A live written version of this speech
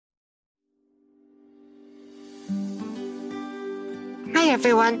Hi,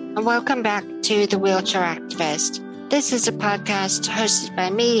 everyone, and welcome back to The Wheelchair Activist. This is a podcast hosted by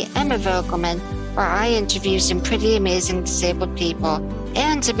me, Emma Vogelman, where I interview some pretty amazing disabled people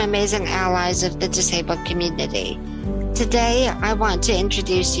and some amazing allies of the disabled community. Today, I want to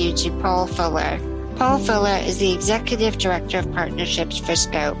introduce you to Paul Fuller. Paul Fuller is the Executive Director of Partnerships for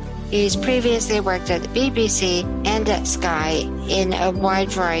Scope. He's previously worked at the BBC and at Sky in a wide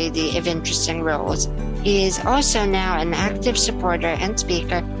variety of interesting roles. He is also now an active supporter and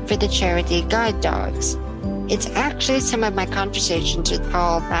speaker for the charity Guide Dogs. It's actually some of my conversations with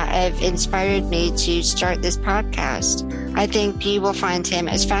Paul that have inspired me to start this podcast. I think you will find him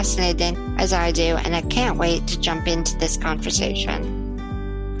as fascinating as I do, and I can't wait to jump into this conversation.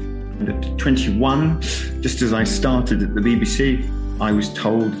 At 21, just as I started at the BBC, I was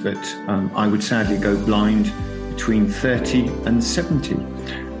told that I would sadly go blind between 30 and 70.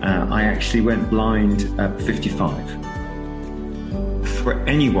 I actually went blind at 55. For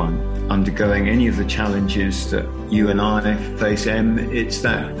anyone undergoing any of the challenges that you and I face, Em, it's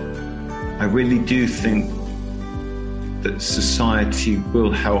that I really do think that society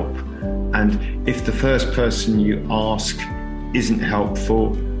will help. And if the first person you ask isn't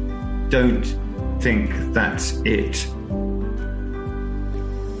helpful, don't think that's it.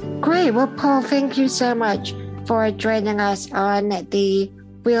 Great. Well, Paul, thank you so much for joining us on the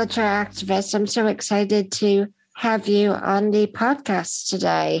Wheelchair Activist. I'm so excited to have you on the podcast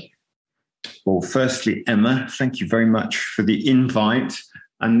today. Well, firstly, Emma, thank you very much for the invite.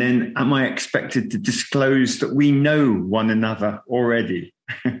 And then am I expected to disclose that we know one another already?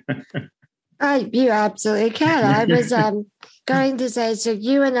 You absolutely can. I was going to say, so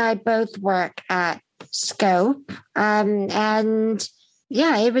you and I both work at Scope. And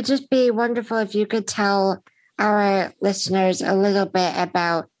yeah, it would just be wonderful if you could tell our listeners a little bit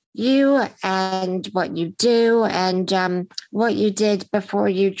about you and what you do and what you did before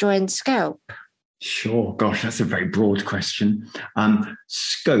you joined Scope. Sure. Gosh, that's a very broad question.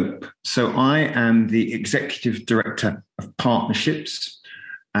 Scope. So I am the Executive Director of Partnerships,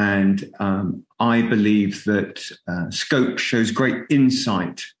 and I believe that Scope shows great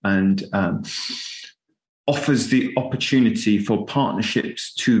insight and offers the opportunity for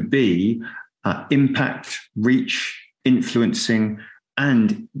partnerships to be impact, reach, influencing,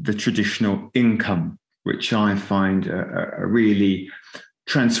 and the traditional income, which I find a really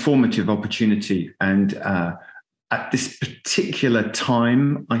transformative opportunity. And at this particular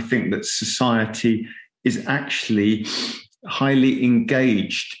time, I think that society is actually highly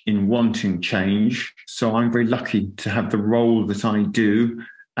engaged in wanting change. So I'm very lucky to have the role that I do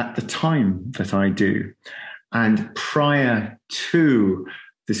at the time that I do. And prior to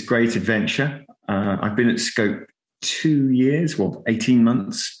this great adventure, I've been at Scope 2 years, 18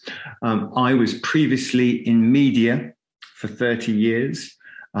 months. I was previously in media for 30 years.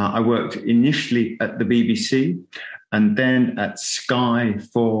 I worked initially at the BBC and then at Sky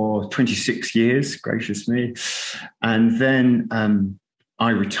for 26 years, gracious me. And then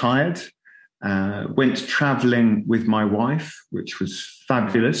I retired, went traveling with my wife, which was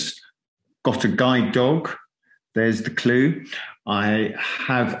fabulous, got a guide dog. There's the clue. I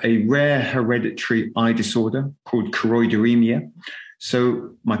have a rare hereditary eye disorder called choroideremia.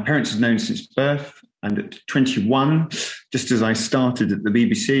 So my parents have known since birth. And at 21, just as I started at the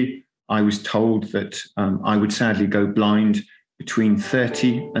BBC, I was told that I would sadly go blind between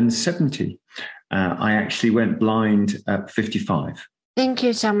 30 and 70. I actually went blind at 55. Thank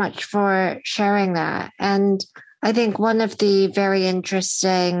you so much for sharing that. And I think one of the very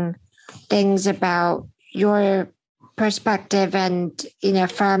interesting things about your perspective and,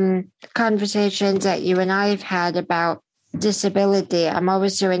 from conversations that you and I have had about disability, I'm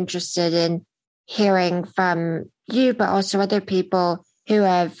always so interested in hearing from you, but also other people who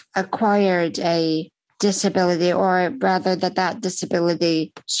have acquired a disability, or rather that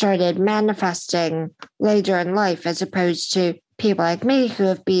disability started manifesting later in life, as opposed to people like me who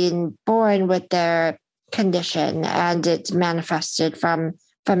have been born with their condition and it's manifested from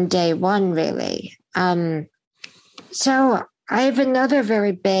day one, really. So I have another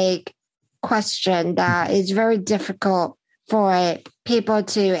very big question that is very difficult for people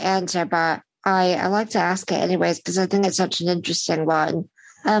to answer, but I like to ask it anyways because I think it's such an interesting one.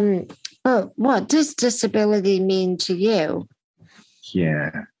 But what does disability mean to you?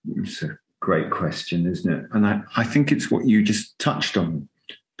 Yeah, it's a great question, isn't it? And I think it's what you just touched on.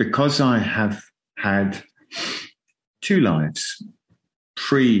 Because I have had two lives,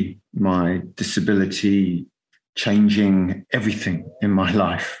 pre my disability changing everything in my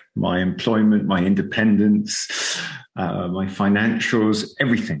life, my employment, my independence, my financials,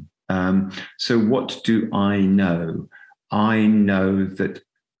 everything. So what do I know? I know that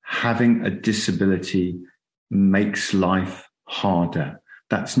having a disability makes life harder.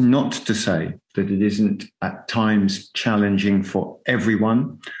 That's not to say that it isn't at times challenging for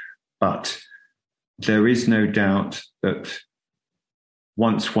everyone, but there is no doubt that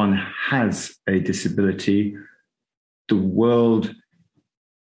once one has a disability, the world,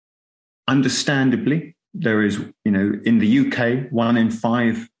 understandably, there is, in the UK, 1 in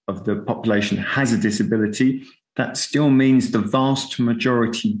 5 of the population has a disability. That still means the vast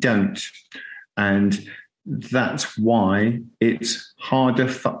majority don't. And that's why it's harder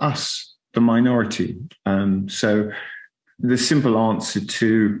for us, the minority. So the simple answer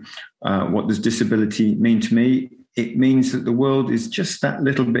to what does disability mean to me, it means that the world is just that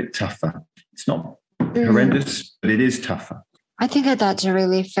little bit tougher. It's not horrendous, but it is tougher. I think that that's a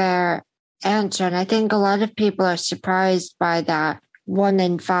really fair answer. And I think a lot of people are surprised by that 1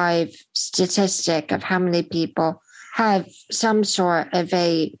 in 5 statistic of how many people have some sort of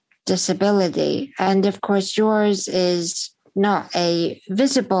a disability. And of course, yours is not a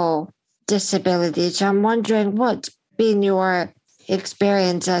visible disability. So I'm wondering what's been your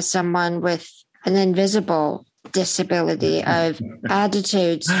experience as someone with an invisible disability of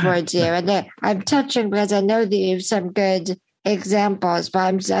attitudes towards you. And I'm touching because I know that you have some good examples,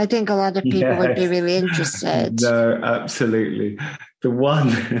 but I think a lot of people would be really interested. No, absolutely. The one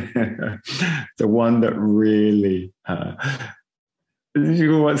that really,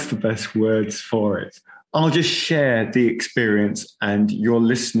 what's the best words for it? I'll just share the experience and your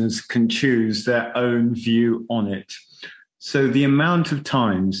listeners can choose their own view on it. So the amount of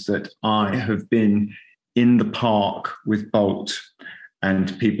times that I have been in the park with Bolt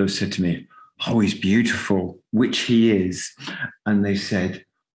and people have said to me, "Oh, he's beautiful," which he is. And they said,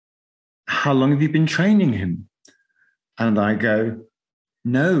 "How long have you been training him?" And I go,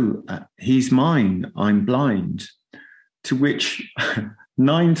 "No, he's mine. I'm blind." To which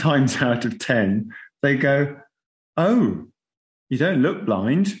 9 times out of 10, they go, "Oh, you don't look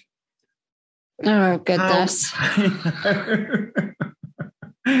blind." Oh, goodness.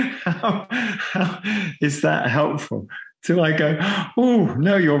 How is that helpful? Till I go, "Oh,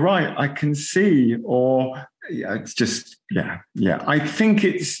 no, you're right. I can see." Or it's just, yeah. I think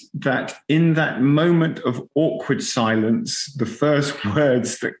it's that in that moment of awkward silence, the first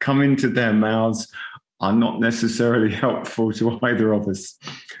words that come into their mouths are not necessarily helpful to either of us.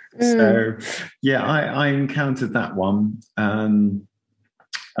 So, yeah, I encountered that one. And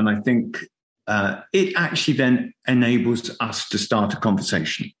I think it actually then enables us to start a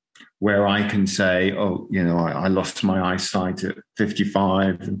conversation where I can say, "Oh, I lost my eyesight at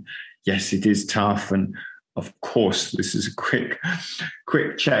 55. And yes, it is tough. And of course, this is a quick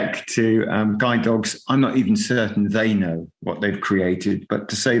check to guide dogs. I'm not even certain they know what they've created, but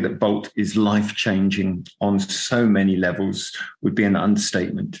to say that Bolt is life-changing on so many levels would be an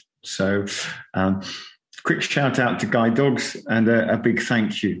understatement. So quick shout out to guide dogs and a big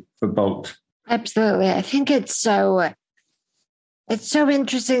thank you for Bolt. Absolutely. I think it's so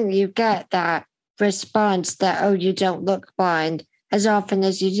interesting that you get that response that, "Oh, you don't look blind," as often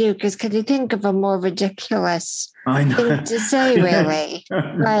as you do, because can you think of a more ridiculous thing to say, really?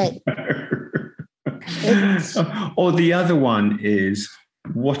 But or the other one is,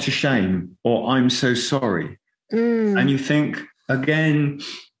 "What a shame," or "I'm so sorry." And you think, again,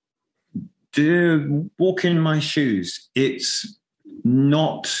 do walk in my shoes. It's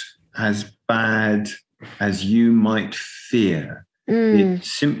not as bad as you might fear. It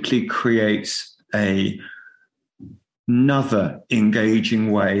simply creates another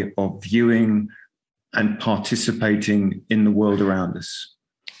engaging way of viewing and participating in the world around us.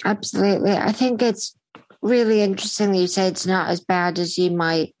 Absolutely. I think it's really interesting that you say it's not as bad as you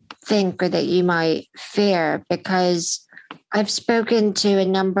might think or that you might fear, because I've spoken to a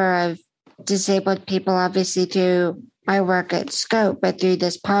number of disabled people, obviously through my work at Scope, but through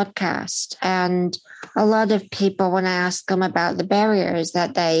this podcast. And a lot of people, when I ask them about the barriers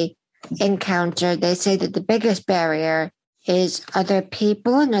that they encounter, they say that the biggest barrier is other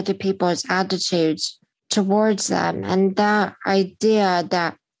people and other people's attitudes towards them. And that idea,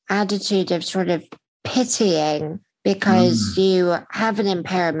 that attitude of sort of pitying because you have an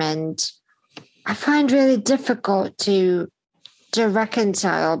impairment, I find really difficult to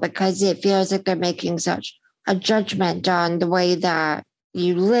reconcile, because it feels like they're making such a judgment on the way that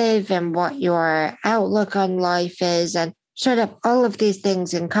you live and what your outlook on life is, and sort of all of these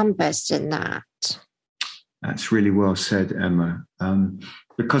things encompassed in that. That's really well said, Emma.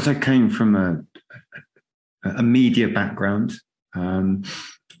 Because I came from a media background,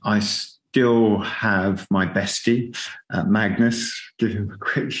 I still have my bestie, Magnus. Give him a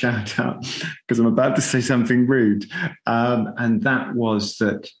quick shout out because I'm about to say something rude. And that was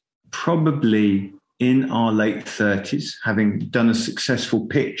that probably in our late 30s, having done a successful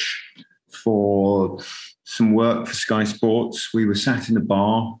pitch for some work for Sky Sports, we were sat in a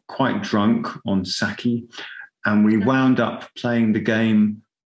bar, quite drunk on sake, and we wound up playing the game,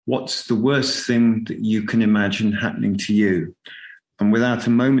 what's the worst thing that you can imagine happening to you? And without a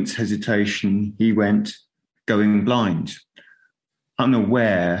moment's hesitation, he went going blind,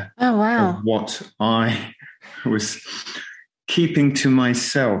 unaware of what I was keeping to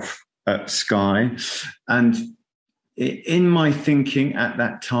myself at Sky. And in my thinking at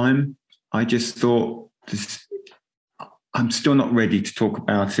that time, I just thought, I'm still not ready to talk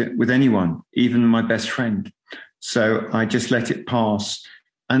about it with anyone, even my best friend. So I just let it pass.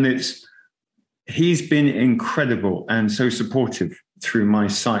 And he's been incredible and so supportive through my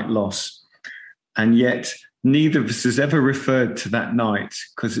sight loss. And yet neither of us has ever referred to that night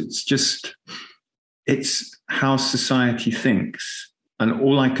because it's how society thinks. And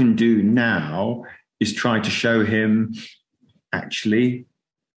all I can do now is try to show him, actually,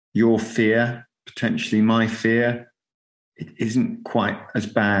 your fear, potentially my fear, it isn't quite as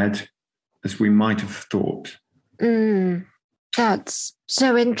bad as we might have thought. That's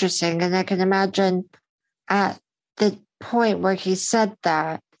so interesting. And I can imagine at the point where he said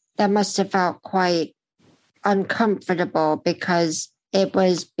that must have felt quite uncomfortable because it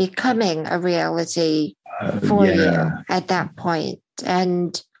was becoming a reality for you at that point.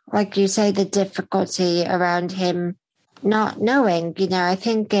 And like you say, the difficulty around him not knowing, I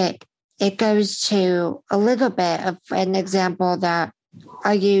think it goes to a little bit of an example that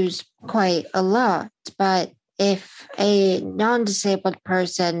I use quite a lot. But if a non-disabled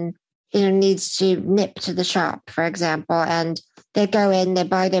person, needs to nip to the shop, for example, and they go in, they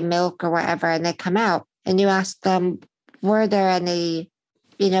buy their milk or whatever, and they come out, and you ask them, were there any,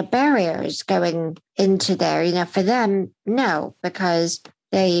 barriers going into there? For them, no, because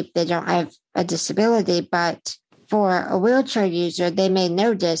they don't have a disability. But for a wheelchair user, they may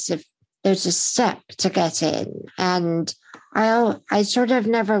notice if there's a step to get in. And I sort of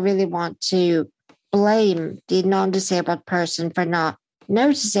never really want to blame the non-disabled person for not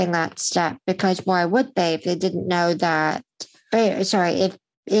noticing that step, because why would they if they didn't know that, if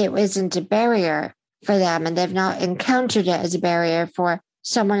it isn't a barrier for them and they've not encountered it as a barrier for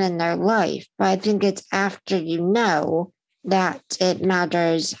someone in their life. But I think it's after you know that it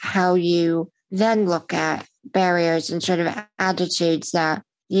matters how you then look at barriers and sort of attitudes that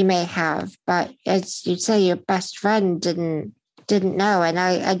you may have. But as you say, your best friend didn't know. And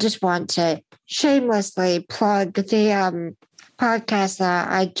I just want to shamelessly plug the podcast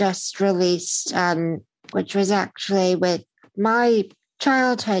that I just released, which was actually with my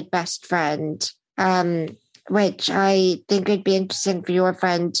childhood best friend, which I think would be interesting for your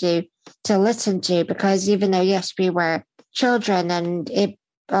friend to listen to, because even though, yes, we were children and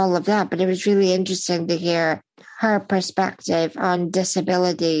all of that, but it was really interesting to hear her perspective on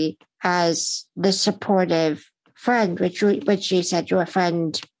disability as the supportive friend, which you said your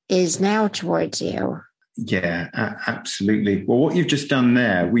friend is now towards you. Yeah, absolutely. Well, what you've just done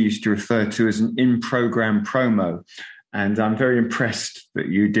there, we used to refer to as an in-program promo. And I'm very impressed that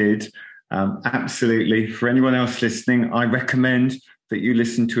you did. Absolutely. For anyone else listening, I recommend that you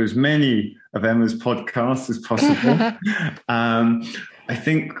listen to as many of Emma's podcasts as possible. I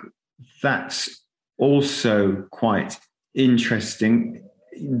think that's also quite interesting,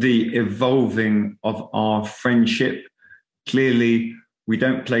 the evolving of our friendship. Clearly, we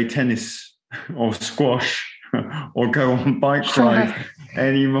don't play tennis or squash or go on bike rides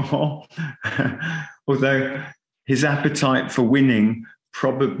anymore. Although his appetite for winning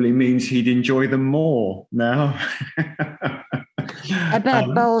probably means he'd enjoy them more now. I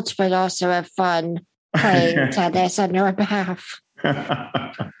bet Bolt would also have fun playing tennis on your behalf.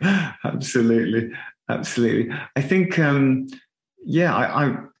 Absolutely. I think,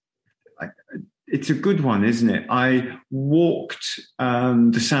 it's a good one, isn't it? I walked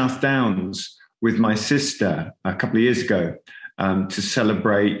the South Downs with my sister a couple of years ago to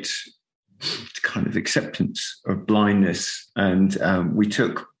celebrate kind of acceptance of blindness. And we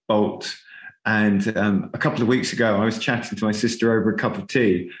took Bolt. And a couple of weeks ago, I was chatting to my sister over a cup of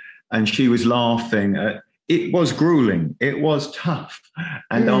tea, and she was laughing at, it was grueling. It was tough.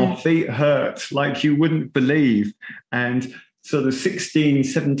 And our feet hurt like you wouldn't believe. And sort of 16,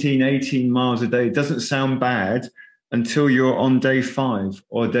 17, 18 miles a day doesn't sound bad until you're on day 5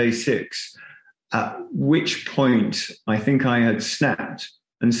 or day 6, at which point I think I had snapped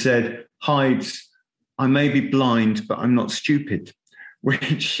and said, Hides, I may be blind, but I'm not stupid.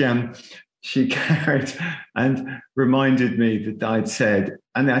 which she carried and reminded me that I'd said.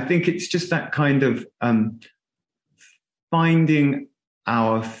 And I think it's just that kind of finding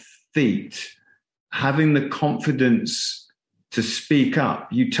our feet, having the confidence to speak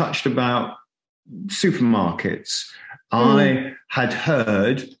up. You touched about supermarkets. I had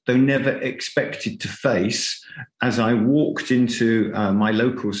heard, though never expected to face, as I walked into my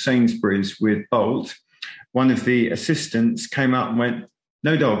local Sainsbury's with Bolt, one of the assistants came out and went,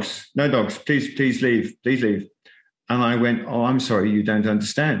 no dogs, please leave. And I went, oh, I'm sorry, you don't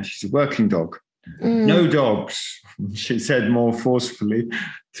understand. She's a working dog. No dogs, she said more forcefully,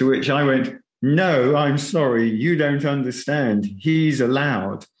 to which I went, no, I'm sorry, you don't understand. He's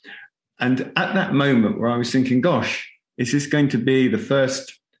allowed. And at that moment where I was thinking, gosh, is this going to be the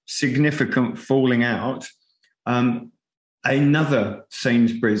first significant falling out? Another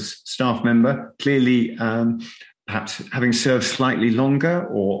Sainsbury's staff member, clearly perhaps having served slightly longer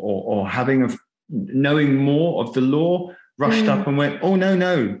or knowing more of the law, rushed up and went, oh,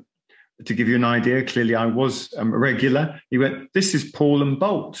 no. To give you an idea, clearly I was a regular. He went, this is Paul and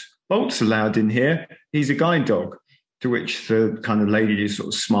Bolt. Bolt's allowed in here. He's a guide dog. To which the kind of lady just sort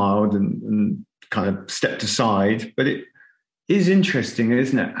of smiled and kind of stepped aside. But it is interesting,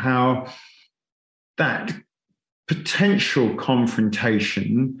 isn't it, how that potential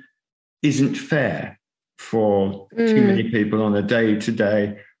confrontation isn't fair for too many people on a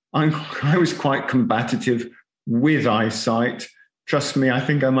day-to-day. I was quite combative with eyesight. Trust me, I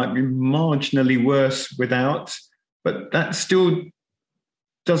think I might be marginally worse without, but that still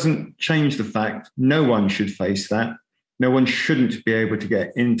doesn't change the fact no one should face that. No one shouldn't be able to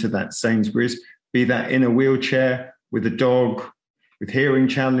get into that Sainsbury's, be that in a wheelchair, with a dog, with hearing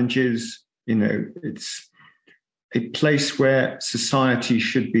challenges. It's a place where society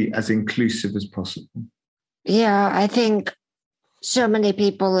should be as inclusive as possible. Yeah, I think so many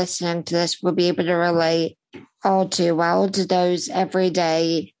people listening to this will be able to relate all too well to those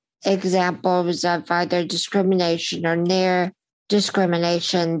everyday examples of either discrimination or near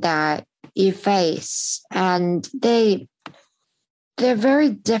discrimination that you face. And they're very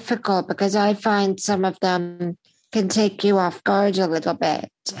difficult because I find some of them can take you off guard a little bit.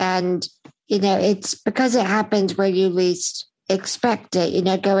 And, it's because it happens where you least expect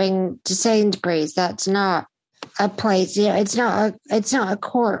it. Going to Sainsbury's, that's not a place, it's not a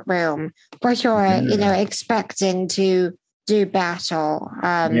courtroom where you're, expecting to do battle,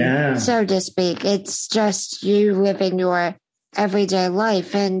 so to speak. It's just you living your everyday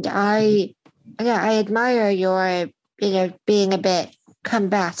life. And I admire your, being a bit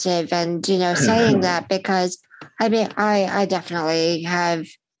combative and, saying that, because I definitely have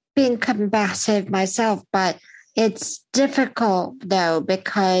been combative myself, but it's difficult though,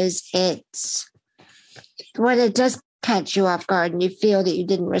 because when it does catch you off guard and you feel that you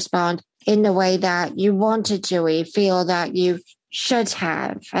didn't respond in the way that you wanted to, or you feel that you should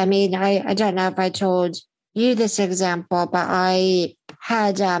have. I don't know if I told you this example, but I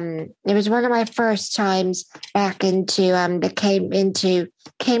had it was one of my first times back into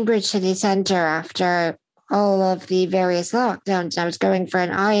Cambridge City Centre after all of the various lockdowns. I was going for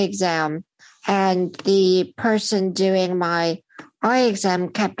an eye exam, and the person doing my eye exam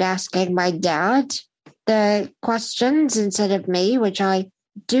kept asking my dad the questions instead of me, which I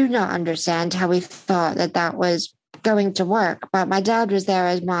do not understand how he thought that was going to work. But my dad was there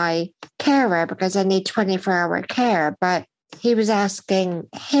as my carer because I need 24-hour care. But he was asking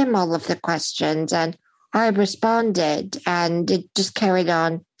him all of the questions, and I responded, and it just carried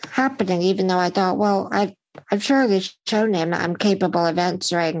on happening, even though I thought, well, I've surely shown him I'm capable of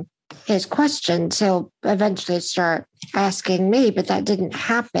answering his questions. He'll eventually start asking me, but that didn't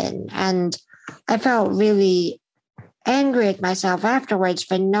happen. And I felt really angry at myself afterwards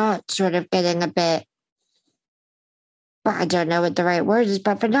for not sort of getting a bit, well, I don't know what the right word is,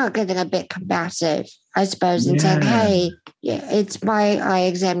 but for not getting a bit combative, I suppose, and saying, hey, it's my eye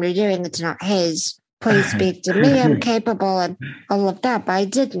exam you're doing, it's not his. Please speak to me, I'm capable, and all of that. But I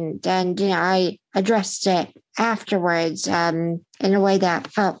didn't. And, I addressed it afterwards in a way that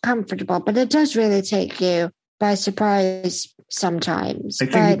felt comfortable. But it does really take you by surprise sometimes. I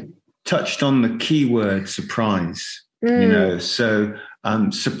think you touched on the key word, surprise. So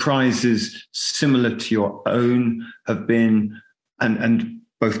surprises similar to your own have been and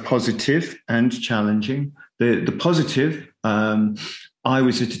both positive and challenging. The positive, I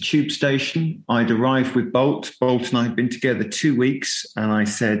was at a tube station. I'd arrived with Bolt. Bolt and I had been together 2 weeks, and I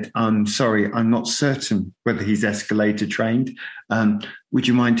said, I'm sorry, I'm not certain whether he's escalator trained. Would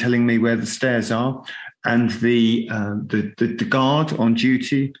you mind telling me where the stairs are? And the guard on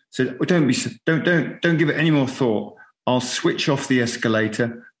duty said, don't give it any more thought. I'll switch off the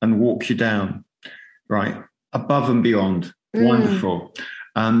escalator and walk you down. Right. Above and beyond. Wonderful.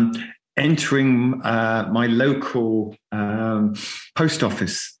 Entering my local post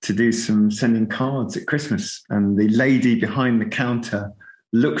office to do some sending cards at Christmas. And the lady behind the counter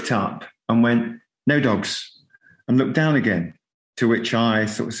looked up and went, "No dogs," and looked down again, to which I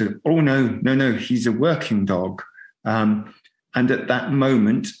sort of said, "Oh, no, he's a working dog." And at that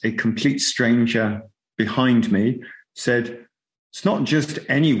moment, a complete stranger behind me said, "It's not just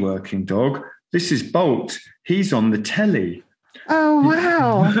any working dog. This is Bolt. He's on the telly." Oh,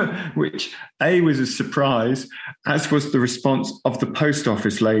 wow. Which was a surprise, as was the response of the post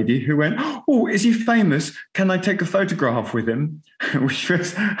office lady, who went, "Oh, is he famous? Can I take a photograph with him?" Which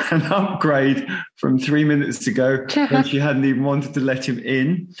was an upgrade from 3 minutes ago when she hadn't even wanted to let him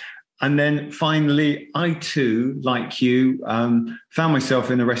in. And then finally, I too, like you, found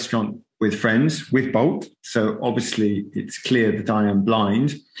myself in a restaurant with friends, with Bolt. So obviously it's clear that I am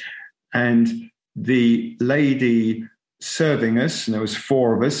blind. And the lady serving us, and there was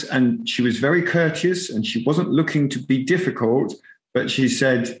 4 of us, and she was very courteous and she wasn't looking to be difficult, but she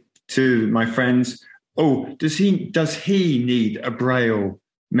said to my friends, "Oh, does he need a Braille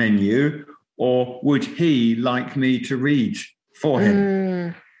menu, or would he like me to read for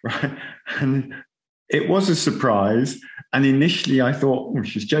him?" Right. And it was a surprise. And initially I thought, "Oh,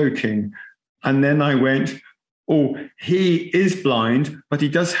 she's joking." And then I went, "Oh, he is blind, but he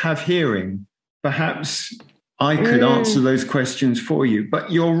does have hearing. Perhaps I could answer those questions for you."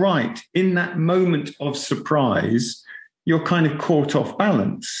 But you're right. In that moment of surprise, you're kind of caught off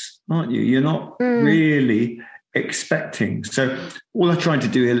balance, aren't you? You're not really expecting. So all I tried to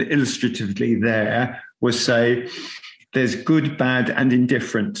do illustratively there was say, there's good, bad, and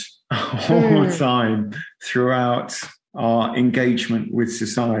indifferent all the time throughout our engagement with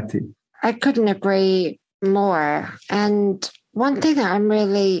society. I couldn't agree more. And one thing that I'm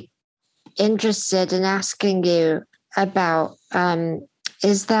really interested in asking you about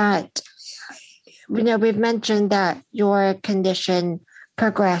is that, we've mentioned that your condition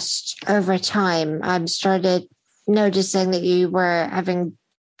progressed over time. I started noticing that you were having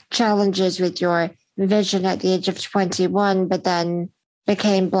challenges with your vision at the age of 21, but then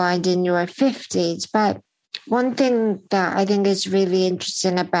became blind in your 50s. But one thing that I think is really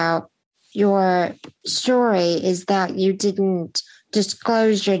interesting about your story is that you didn't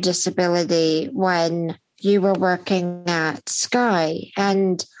disclose your disability when you were working at Sky.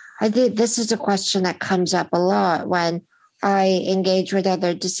 And I think this is a question that comes up a lot when I engage with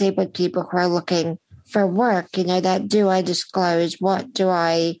other disabled people who are looking for work, that do I disclose? What do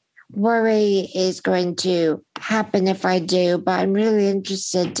I worry is going to happen if I do? But I'm really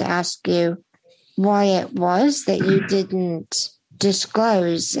interested to ask you why it was that you didn't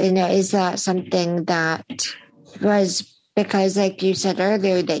disclose. Is that something that was because, like you said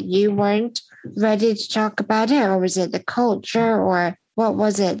earlier, that you weren't ready to talk about it, or was it the culture, or what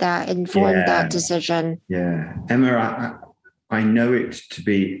was it that informed that decision? Yeah, Emma, I know it to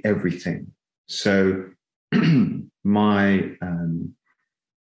be everything. So my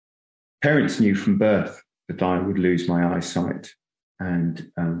parents knew from birth that I would lose my eyesight, and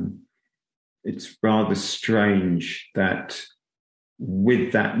it's rather strange that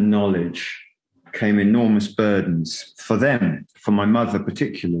with that knowledge came enormous burdens for them, for my mother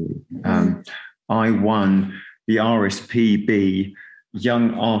particularly. I won the RSPB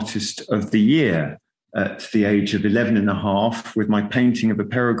Young Artist of the Year at the age of 11 and a half with my painting of a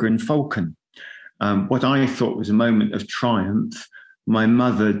peregrine falcon. What I thought was a moment of triumph, my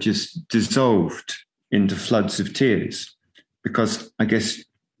mother just dissolved into floods of tears, because I guess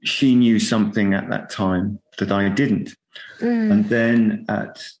she knew something at that time that I didn't. And then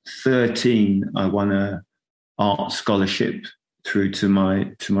at 13, I won an art scholarship through to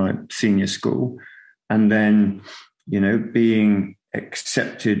my senior school. And then, being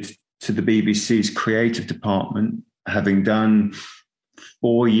accepted to the BBC's creative department, having done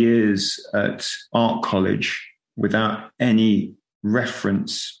 4 years at art college without any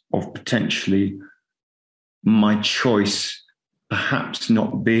reference of potentially my choice perhaps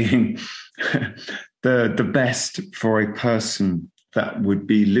not being the best for a person that would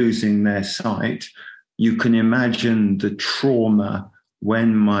be losing their sight. You can imagine the trauma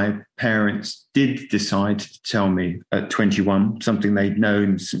when my parents did decide to tell me at 21, something they'd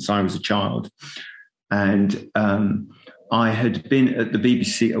known since I was a child. And I had been at the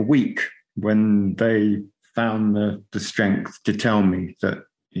BBC a week when they found the strength to tell me that,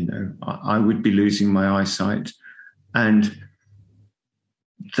 I would be losing my eyesight. And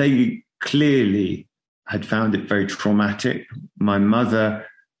they clearly had found it very traumatic. My mother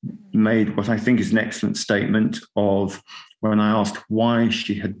made what I think is an excellent statement of when I asked why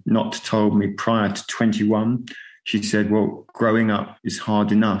she had not told me prior to 21, she said, well, growing up is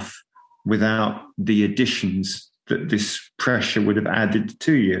hard enough without the additions that this pressure would have added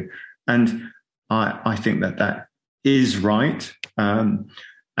to you. And I think that is right. And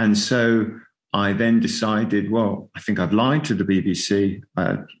so I then decided, well, I think I've lied to the BBC.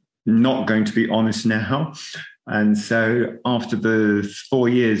 Not going to be honest now. And so after the 4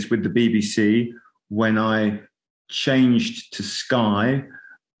 years with the BBC, when I changed to Sky,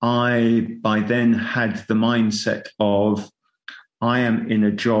 I by then had the mindset of I am in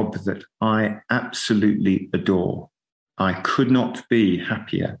a job that I absolutely adore. I could not be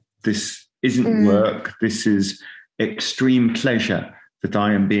happier. This isn't work. This is extreme pleasure that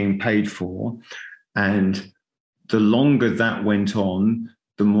I am being paid for. And the longer that went on,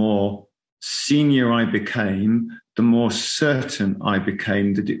 the more senior I became, the more certain I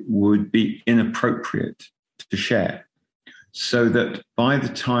became that it would be inappropriate to share. So that by the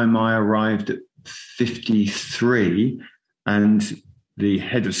time I arrived at 53, and the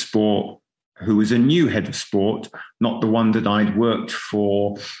head of sport, who was a new head of sport, not the one that I'd worked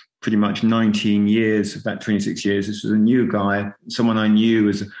for pretty much 19 years of that 26 years. This was a new guy, someone I knew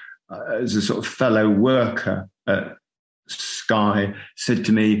as a sort of fellow worker at Sky, said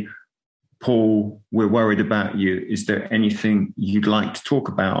to me, Paul, we're worried about you. Is there anything you'd like to talk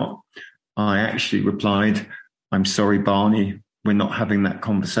about? I actually replied, I'm sorry, Barney, we're not having that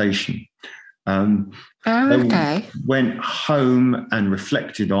conversation. Okay. I went home and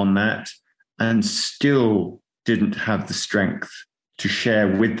reflected on that and still didn't have the strength to share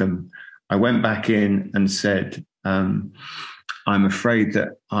with them. I went back in and said, I'm afraid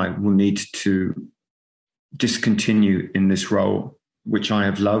that I will need to discontinue in this role, which I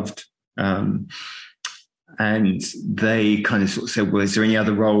have loved. And they kind of sort of said, well, is there any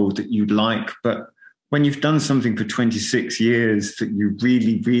other role that you'd like? But when you've done something for 26 years that you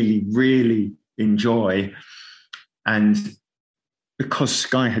really, really, really enjoy, and because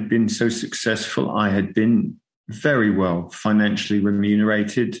Sky had been so successful, I had been very well financially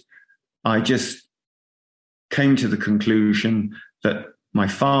remunerated. I just came to the conclusion that my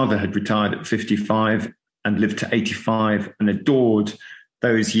father had retired at 55 and lived to 85 and adored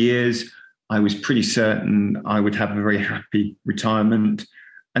those years. I was pretty certain I would have a very happy retirement.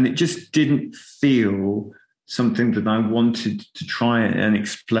 And it just didn't feel something that I wanted to try and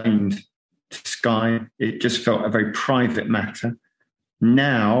explain to Sky. It just felt a very private matter.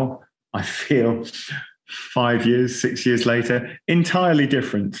 Now I feel 5 years, 6 years later, entirely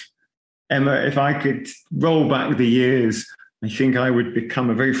different. Emma, if I could roll back the years, I think I would become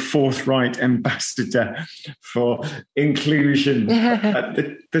a very forthright ambassador for inclusion. At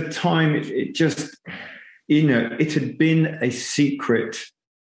the time, it just, it had been a secret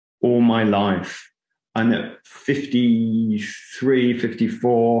all my life. And at 53,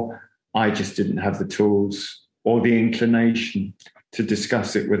 54, I just didn't have the tools or the inclination to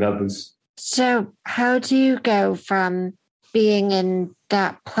discuss it with others. So how do you go from being in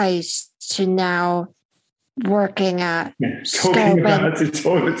that place to now working at talking about it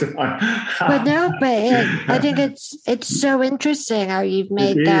all the time? I think it's so interesting how you've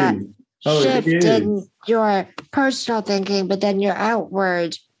made that shift in your personal thinking, but then your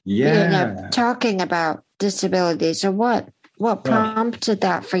outward, talking about disability. So what prompted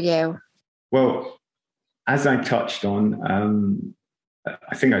that for you? Well, as I touched on,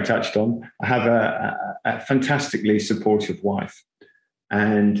 I have a fantastically supportive wife.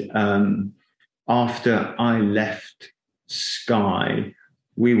 And after I left Sky,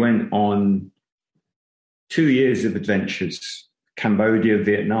 we went on 2 years of adventures. Cambodia,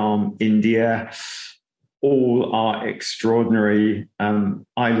 Vietnam, India, all are extraordinary.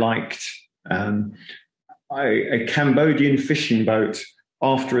 I liked a Cambodian fishing boat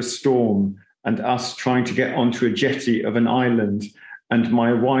after a storm and us trying to get onto a jetty of an island and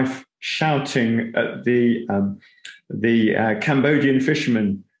my wife shouting at the Cambodian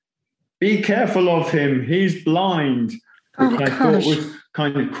fisherman, "Be careful of him, he's blind," which I thought was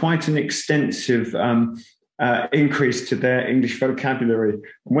kind of quite an extensive increase to their English vocabulary.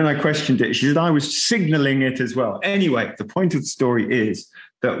 When I questioned it, she said I was signaling it as well. Anyway, the point of the story is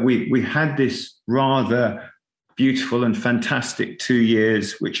that we had this rather beautiful and fantastic 2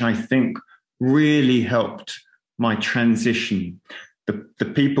 years, which I think really helped my transition. The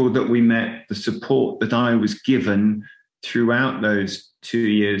people that we met, the support that I was given throughout those 2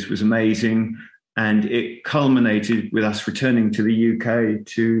 years was amazing. And it culminated with us returning to the UK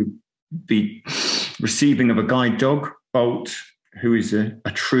to the receiving of a guide dog, Bolt, who is a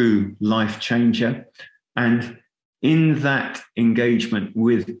true life changer. And in that engagement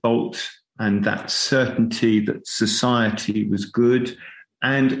with Bolt and that certainty that society was good,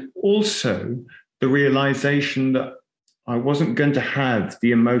 and also the realization that I wasn't going to have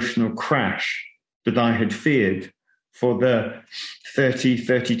the emotional crash that I had feared for the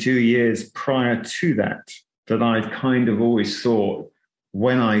 32 years prior to that, that I'd kind of always thought,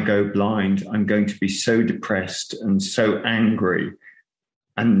 when I go blind, I'm going to be so depressed and so angry.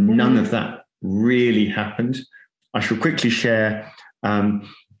 And none of that really happened. I shall quickly share,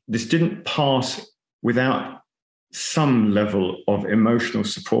 this didn't pass without some level of emotional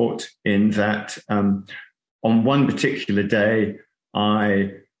support, in that on one particular day,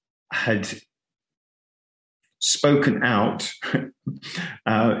 I had spoken out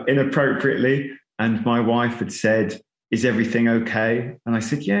inappropriately, and my wife had said, "Is everything okay?" And I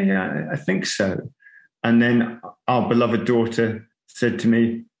said, yeah, I think so. And then our beloved daughter said to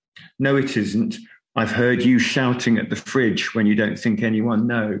me, "No, it isn't. I've heard you shouting at the fridge when you don't think anyone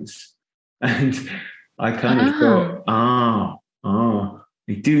knows." And I kind of thought,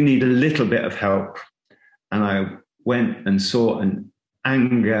 I do need a little bit of help. And I went and saw an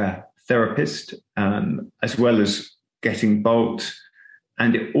anger therapist, as well as getting Bolt.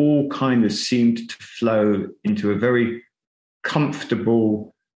 And it all kind of seemed to flow into a very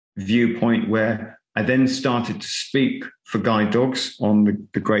comfortable viewpoint, where I then started to speak for guide dogs on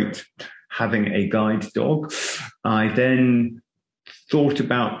the great having a guide dog. I then thought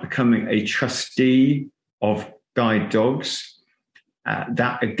about becoming a trustee of guide dogs.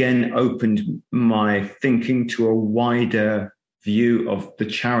 That again opened my thinking to a wider view of the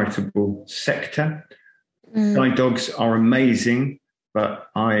charitable sector. Guide dogs are amazing, but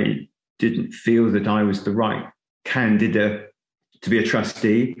I didn't feel that I was the right candidate to be a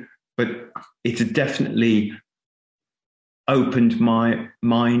trustee. But it had definitely opened my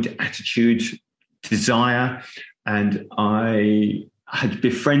mind, attitude, desire. And I had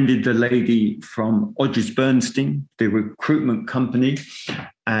befriended the lady from Odgers Bernstein, the recruitment company.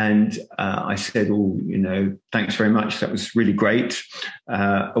 And I said, thanks very much. That was really great.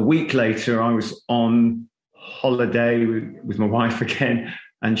 A week later, I was on holiday with my wife again,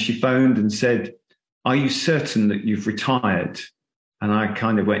 and she phoned and said, "Are you certain that you've retired?" And I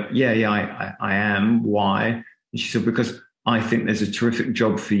kind of went, yeah, I am. Why? And she said, "Because I think there's a terrific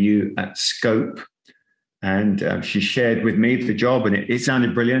job for you at Scope." And she shared with me the job, and it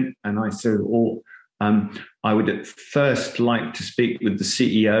sounded brilliant. And I said, I would at first like to speak with the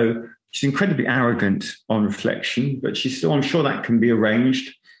CEO. She's incredibly arrogant on reflection, but she said, "I'm sure that can be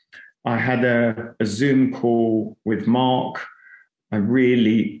arranged." I had a Zoom call with Mark. I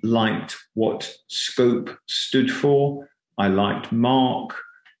really liked what Scope stood for. I liked Mark.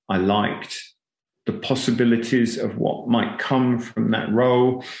 I liked the possibilities of what might come from that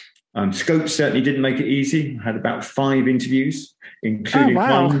role. Scope certainly didn't make it easy. I had about 5 interviews, including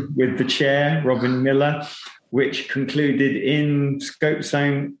one with the chair, Robin Miller, which concluded in Scope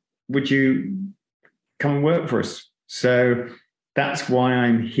saying, "Would you come and work for us?" So that's why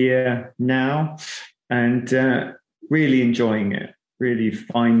I'm here now, and really enjoying it, really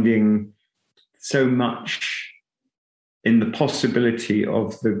finding so much in the possibility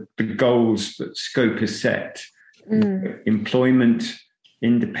of the goals that Scope has set. Employment,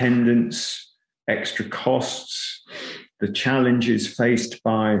 independence, extra costs, the challenges faced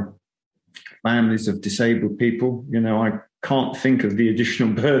by families of disabled people. I can't think of the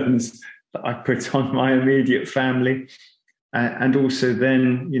additional burdens that I put on my immediate family. And also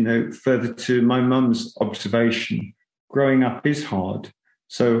then, further to my mum's observation, growing up is hard.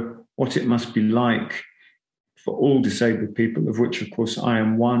 So what it must be like for all disabled people, of which, of course, I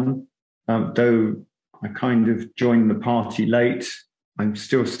am one, though I kind of joined the party late, I'm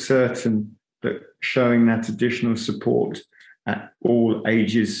still certain that showing that additional support at all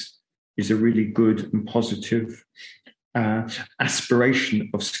ages is a really good and positive aspiration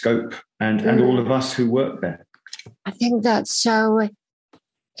of Scope and all of us who work there. I think that's so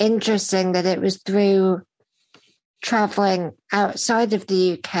interesting that it was through traveling outside of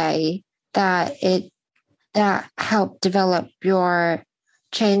the UK that helped develop your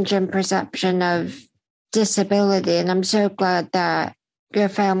change in perception of disability. And I'm so glad that your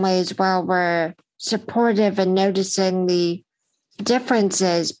family as well were supportive and noticing the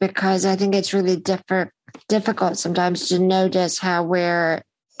differences, because I think it's really difficult sometimes to notice how we're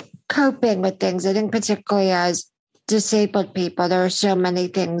coping with things. I think particularly as disabled people, there are so many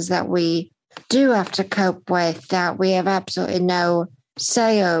things that we do have to cope with that we have absolutely no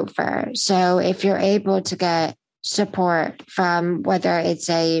say over. So if you're able to get support from whether it's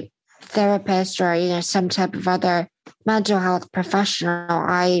a therapist or some type of other mental health professional,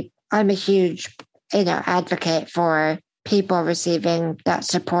 I'm a huge advocate for people receiving that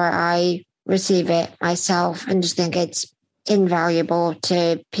support. I receive it myself and just think it's invaluable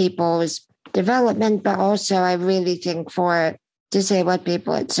to people's development, but also I really think for disabled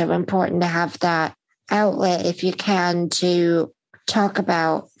people, it's so important to have that outlet, if you can, to talk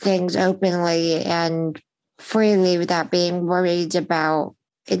about things openly and freely without being worried about,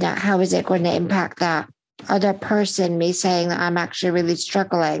 how is it going to impact that other person, me saying that I'm actually really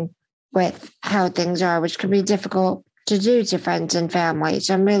struggling with how things are, which can be difficult to do to friends and family.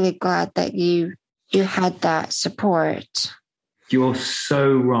 So I'm really glad that you had that support. You're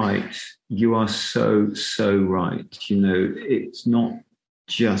so right. You are so, so right. It's not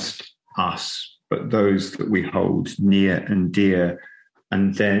just us, but those that we hold near and dear.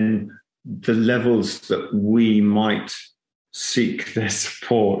 And then the levels that we might seek their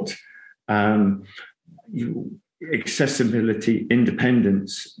support. Accessibility,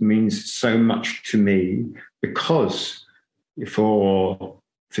 independence means so much to me because for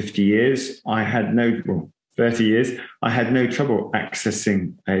 50 years, 30 years, I had no trouble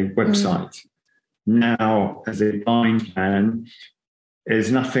accessing a website. Now, as a blind man,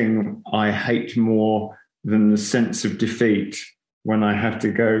 there's nothing I hate more than the sense of defeat when I have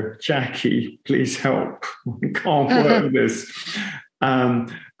to go, Jackie, please help. I can't work this. And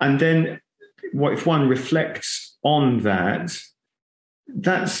then if one reflects on that,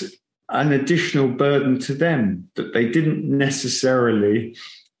 that's an additional burden to them that they didn't necessarily,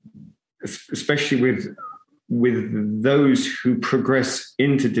 especially with those who progress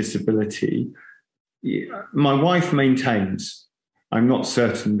into disability. My wife maintains, I'm not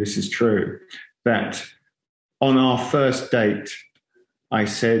certain this is true, that on our first date, I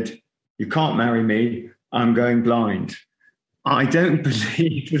said, you can't marry me, I'm going blind. I don't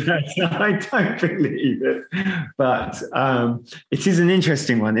believe that. I don't believe it. But it is an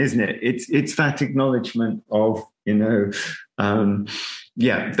interesting one, isn't it? It's that acknowledgement of,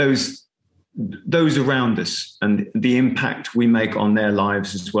 those around us and the impact we make on their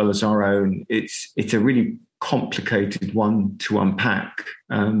lives as well as our own. It's a really complicated one to unpack.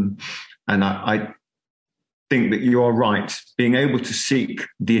 And I think that you are right. Being able to seek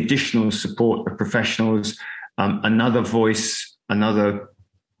the additional support of professionals, another voice, another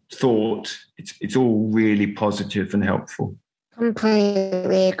thought, it's all really positive and helpful.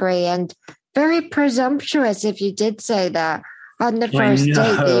 Completely agree. And very presumptuous if you did say that on the first date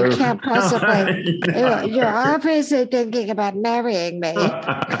that you can't possibly, you're obviously thinking about marrying me.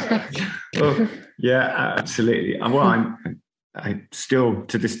 Well, yeah, absolutely. Well, I still,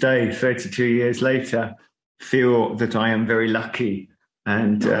 to this day, 32 years later, feel that I am very lucky.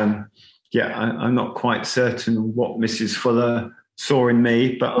 And I'm not quite certain what Mrs. Fuller saw in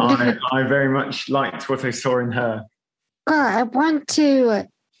me, but I very much liked what I saw in her. God, I want to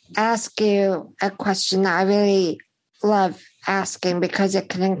ask you a question that I really love asking because it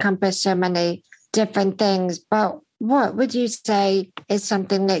can encompass so many different things. But what would you say is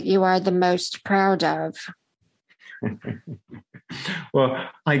something that you are the most proud of? Well,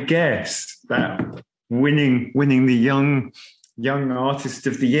 I guess that winning the young artist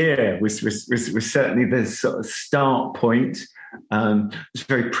of the year was certainly the sort of start point. I was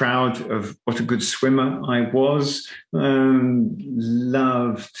very proud of what a good swimmer I was. Loved,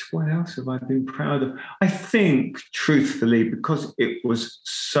 what else have I been proud of? I think, truthfully, because it was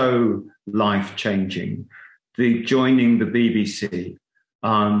so life-changing, joining the BBC,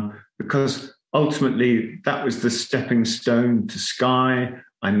 because ultimately that was the stepping stone to Sky.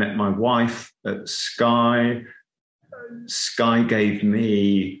 I met my wife at Sky. Sky gave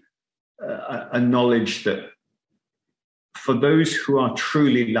me a knowledge that for those who are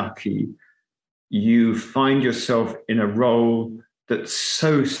truly lucky, you find yourself in a role that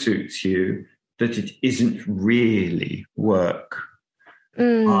so suits you that it isn't really work.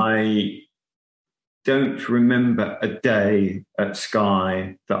 I don't remember a day at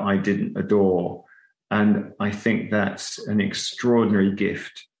Sky that I didn't adore. And I think that's an extraordinary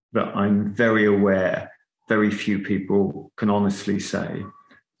gift that I'm very aware very few people can honestly say.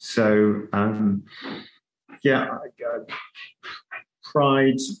 So,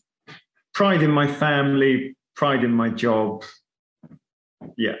 pride in my family, pride in my job.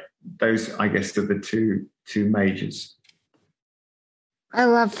 Yeah, those, I guess, are the two majors. I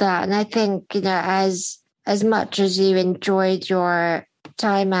love that. And I think, as much as you enjoyed your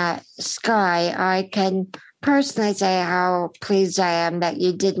time at Sky, I can personally say how pleased I am that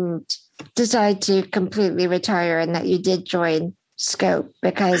you didn't decide to completely retire and that you did join Scope,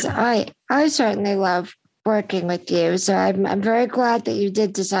 because I certainly love working with you. So I'm very glad that you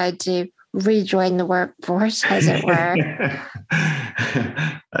did decide to rejoin the workforce, as it were.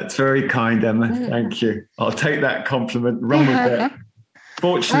 That's very kind, Emma. Thank you. I'll take that compliment. Run with it.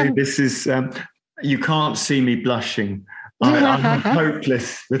 Fortunately, this is, you can't see me blushing. I'm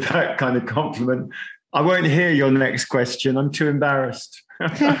hopeless with that kind of compliment. I won't hear your next question. I'm too embarrassed.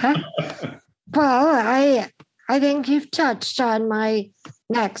 Well, I think you've touched on my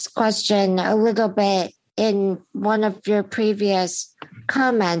next question a little bit in one of your previous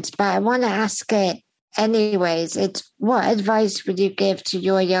comments, but I want to ask it anyways. It's, what advice would you give to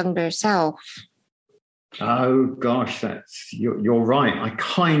your younger self? Oh gosh, you're right. I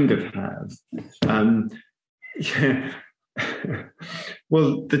kind of have. Yeah.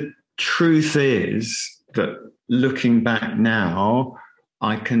 Well, the truth is that looking back now,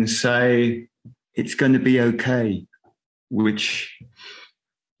 I can say it's going to be okay, which,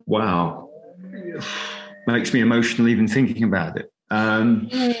 wow, makes me emotional even thinking about it.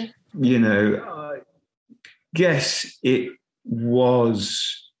 You know, yes, it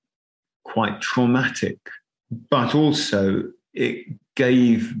was quite traumatic, but also it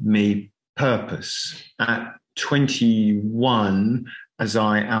gave me purpose. At 21, as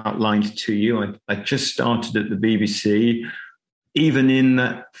I outlined to you, I just started at the BBC. Even in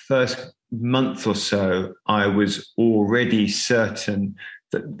that first month or so, I was already certain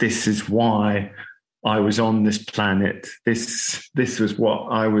that this is why I was on this planet. This was what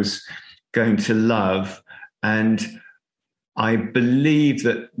I was going to love. And I believe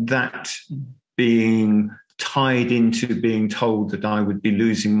that being tied into being told that I would be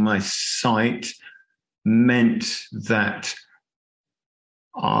losing my sight meant that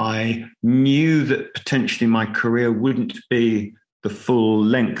I knew that potentially my career wouldn't be the full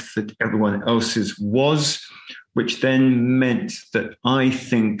length that everyone else's was, which then meant that I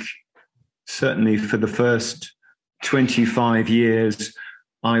think certainly for the first 25 years,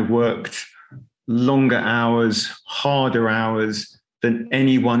 I worked longer hours, harder hours than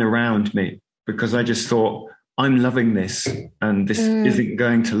anyone around me, because I just thought, I'm loving this and this isn't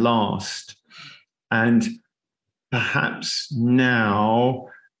going to last. And perhaps now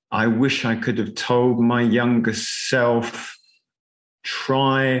I wish I could have told my younger self,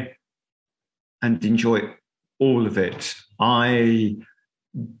 try and enjoy all of it. I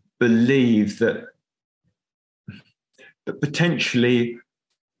believe that potentially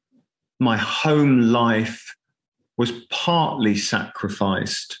my home life was partly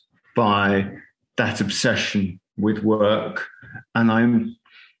sacrificed by that obsession with work. And I'm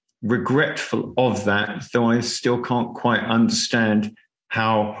regretful of that, though I still can't quite understand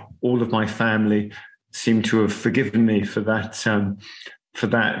how all of my family seem to have forgiven me for that.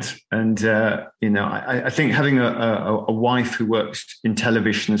 And you know, I think having a wife who works in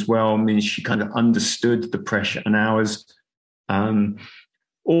television as well means she kind of understood the pressure and hours.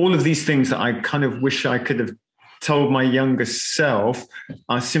 All of these things that I kind of wish I could have told my younger self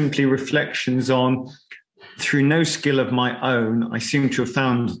are simply reflections on, through no skill of my own, I seem to have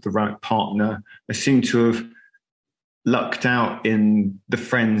found the right partner. I seem to have lucked out in the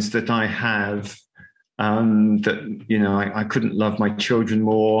friends that I have. That, you know, I couldn't love my children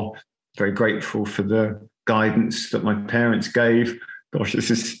more. Very grateful for the guidance that my parents gave. Gosh,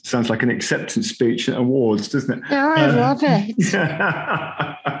 sounds like an acceptance speech at awards, doesn't it? No, I love it.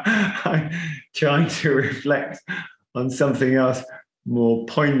 I'm trying to reflect on something else more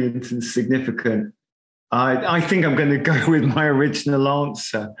poignant and significant. I think I'm going to go with my original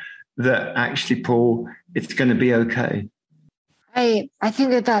answer, that actually, Paul, it's going to be okay. I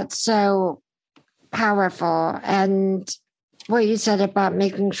think that's so powerful. And what you said about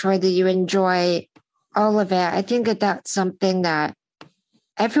making sure that you enjoy all of it, I think that's something that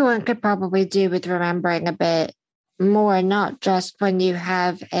everyone could probably do with remembering a bit more, not just when you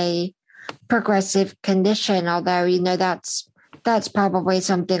have a progressive condition, although, you know, that's probably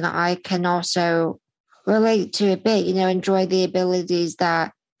something I can also relate to a bit, you know, enjoy the abilities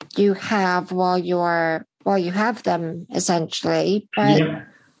that you have while you have them, essentially. But yeah.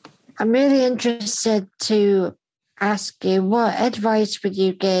 I'm really interested to ask you, what advice would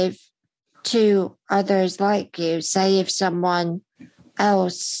you give to others like you? Say if someone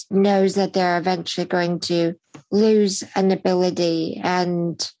else knows that they're eventually going to lose an ability,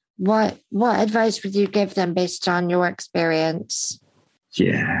 and what advice would you give them based on your experience?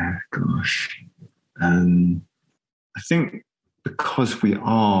 Yeah, gosh. I think because we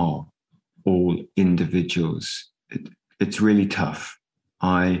are all individuals, it's really tough.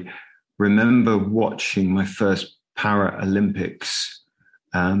 I remember watching my first Paralympics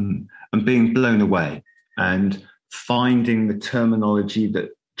and being blown away and finding the terminology that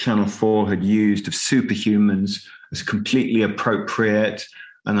Channel 4 had used of superhumans as completely appropriate.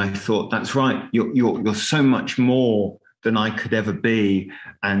 And I thought, that's right, you're so much more than I could ever be,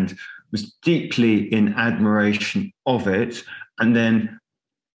 and was deeply in admiration of it. And then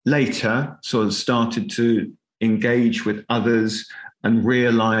later sort of started to engage with others and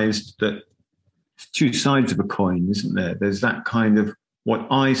realized that it's two sides of a coin, isn't there? There's that kind of what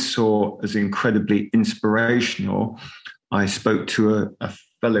I saw as incredibly inspirational. I spoke to a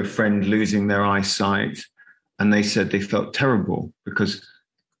fellow friend losing their eyesight, and they said they felt terrible because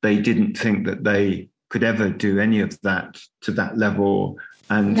they didn't think that they could ever do any of that to that level.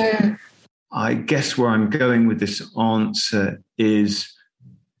 And I guess where I'm going with this answer is,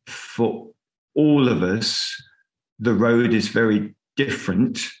 for all of us, the road is very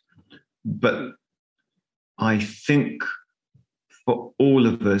different, but I think for all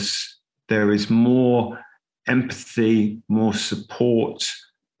of us, there is more empathy, more support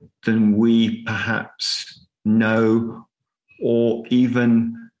than we perhaps know or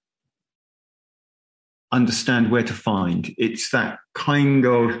even understand where to find. It's that kind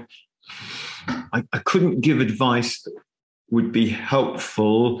of, I couldn't give advice that would be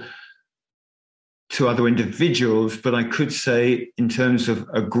helpful to other individuals, but I could say in terms of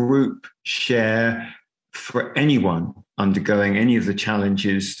a group share for anyone undergoing any of the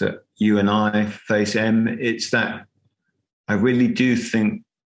challenges that you and I face, it's that I really do think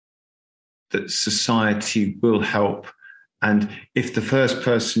that society will help. And if the first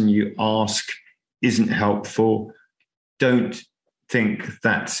person you ask isn't helpful, don't think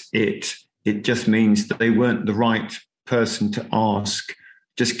that's it. It just means that they weren't the right person to ask.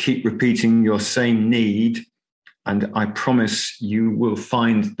 Just keep repeating your same need, and I promise you will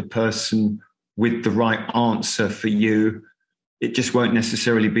find the person with the right answer for you. It just won't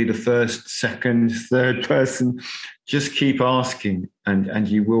necessarily be the first, second, third person. Just keep asking, and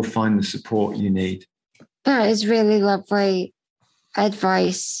you will find the support you need. That is really lovely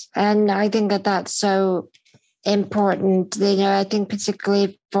advice. And I think that that's so important. You know, I think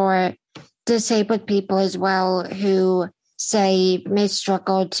particularly for disabled people as well, who say may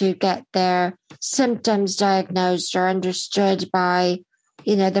struggle to get their symptoms diagnosed or understood by,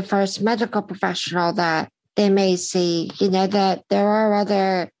 you know, the first medical professional that they may see, you know, that there are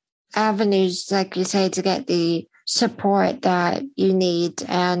other avenues, like you say, to get the support that you need.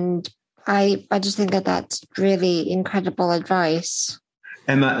 And I just think that that's really incredible advice.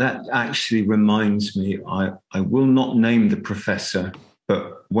 Emma, that actually reminds me, I will not name the professor,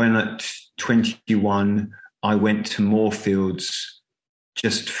 but when at 21, I went to Moorfields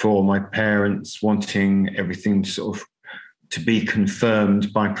just for my parents wanting everything sort of to be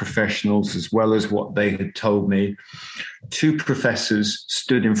confirmed by professionals as well as what they had told me. Two professors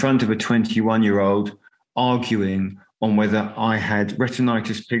stood in front of a 21-year-old arguing on whether I had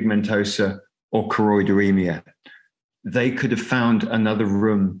retinitis pigmentosa or choroideremia. They could have found another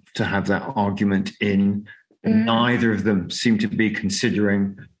room to have that argument in. Neither of them seemed to be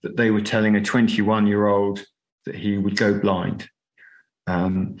considering that they were telling a 21-year-old that he would go blind.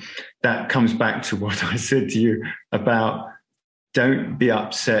 That comes back to what I said to you about don't be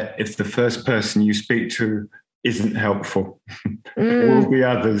upset if the first person you speak to isn't helpful. There will be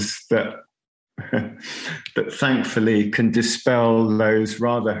others that that thankfully can dispel those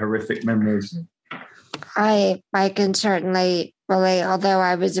rather horrific memories. I can certainly relate, although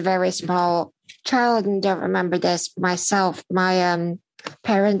I was a very small child and don't remember this myself. My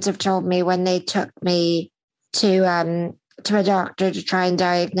parents have told me when they took me to a doctor to try and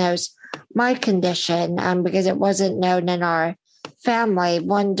diagnose my condition, because it wasn't known in our family,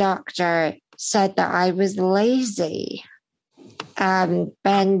 one doctor said that I was lazy. And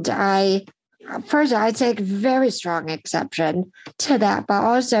I'd take very strong exception to that, but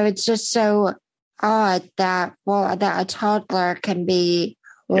also it's just so odd that a toddler can be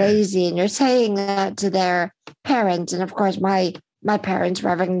lazy, and you're saying that to their parents. And of course, my parents were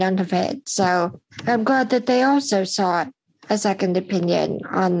having none of it. So I'm glad that they also sought a second opinion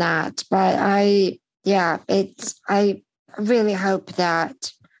on that. But I really hope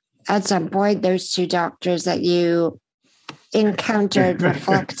that at some point those two doctors that you encountered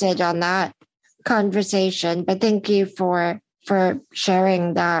reflected on that conversation. But thank you for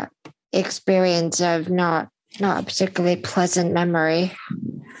sharing that experience of not a particularly pleasant memory.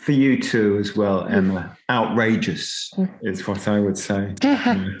 For you too as well, Emma. Outrageous is what I would say.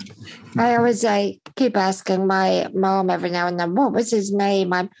 I always keep asking my mom every now and then, what was his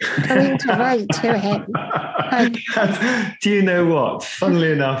name? I'm going to write to him. Do you know what?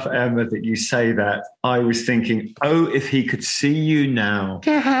 Funnily enough, Emma, that you say that, I was thinking, if he could see you now.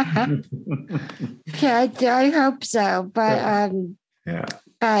 Yeah, I hope so. But Yeah.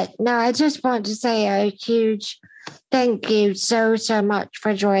 But no, I just want to say a huge thank you so much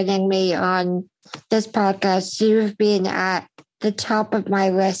for joining me on this podcast. You've been at the top of my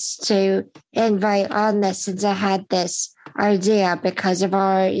list to invite on this since I had this idea because of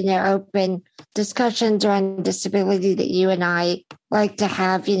our, open discussions around disability that you and I like to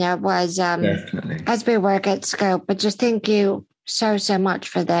have, was Definitely. as we work at Scope. But just thank you so much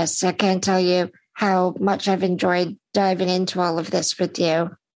for this. I can't tell you how much I've enjoyed diving into all of this with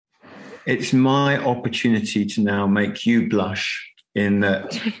you. It's my opportunity to now make you blush in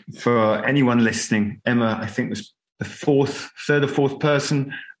that for anyone listening, Emma, I think was the third or fourth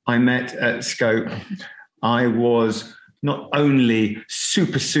person I met at Scope. I was not only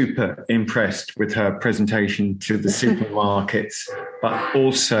super impressed with her presentation to the supermarkets, but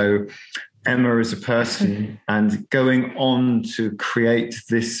also Emma as a person and going on to create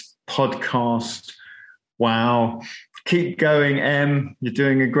this podcast. Wow. Keep going, Em. You're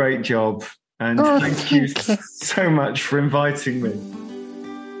doing a great job. And thank you so much for inviting me.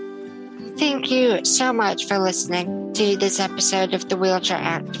 Thank you so much for listening to this episode of The Wheelchair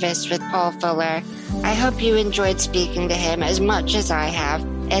Activist with Paul Fuller. I hope you enjoyed speaking to him as much as I have,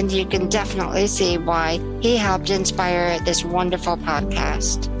 and you can definitely see why he helped inspire this wonderful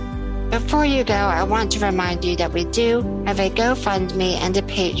podcast. Before you go, I want to remind you that we do have a GoFundMe and a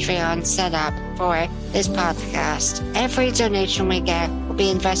Patreon set up for this podcast. Every donation we get will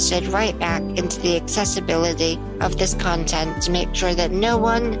be invested right back into the accessibility of this content to make sure that no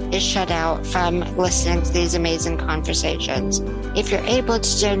one is shut out from listening to these amazing conversations. If you're able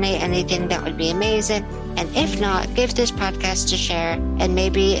to donate anything, that would be amazing. And if not, give this podcast a share and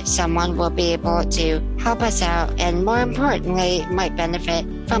maybe someone will be able to help us out and more importantly, might benefit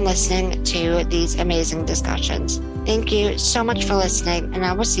from listening to these amazing discussions. Thank you so much for listening and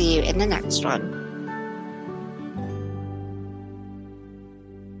I will see you in the next one.